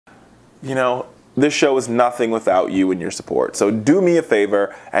you know, this show is nothing without you and your support. So do me a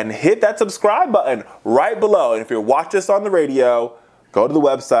favor and hit that subscribe button right below. And if you're watching this on the radio, go to the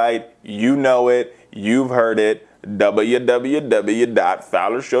website. You know it. You've heard it.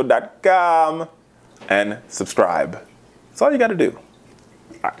 www.fowlershow.com and subscribe. That's all you got to do.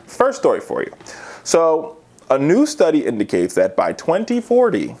 All right, first story for you. So a new study indicates that by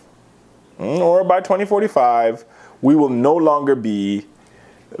 2040 or by 2045, we will no longer be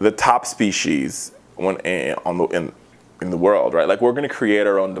the top species in the world, right? Like, we're going to create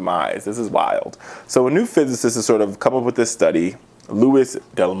our own demise. This is wild. So a new physicist has sort of come up with this study, Louis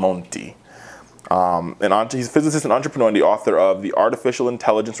Del Monte. He's a physicist and entrepreneur and the author of The Artificial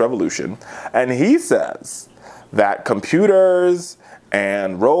Intelligence Revolution. And he says that computers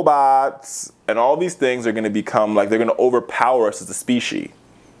and robots and all these things are going to become, like, they're going to overpower us as a species.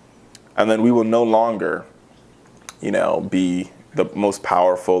 And then we will no longer, you know, be the most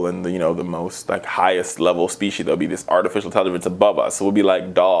powerful and the, you know, the most, like, highest level species. There'll be this artificial intelligence above us. So we'll be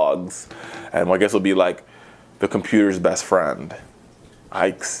like dogs, and I guess we'll be like the computer's best friend.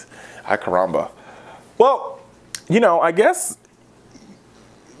 Yikes. Ay caramba. Well, you know, I guess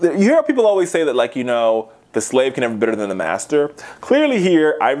you hear people always say that, like, you know, the slave can never be better than the master. Clearly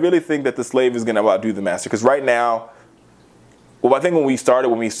here, I really think that the slave is going to outdo the master, because right now, well, I think when we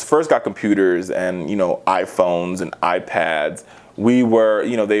first got computers and, you know, iPhones and iPads, we were,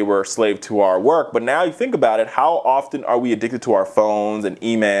 you know, they were slave to our work. But now you think about it, how often are we addicted to our phones and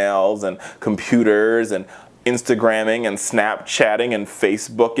emails and computers and Instagramming and Snapchatting and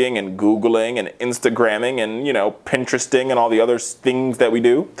Facebooking and Googling and Instagramming and, you know, Pinteresting and all the other things that we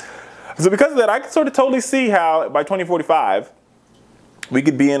do. So because of that, I can sort of totally see how by 2045, we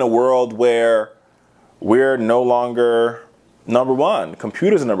could be in a world where we're no longer number one.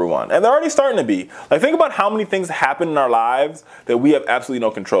 Computers are number one. And they're already starting to be. Like, think about how many things happen in our lives that we have absolutely no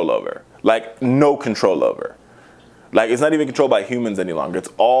control over. Like, no control over. Like, it's not even controlled by humans any longer.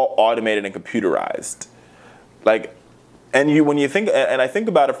 It's all automated and computerized. Like, and when you think, and I think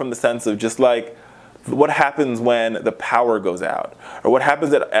about it from the sense of just like, what happens when the power goes out? Or what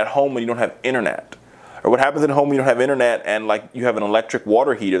happens at home when you don't have internet? Or what happens at home when you don't have internet and, like, you have an electric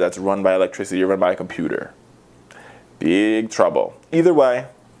water heater that's run by electricity or run by a computer? Big trouble. Either way,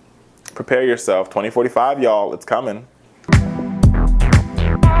 prepare yourself. 2045, y'all, it's coming.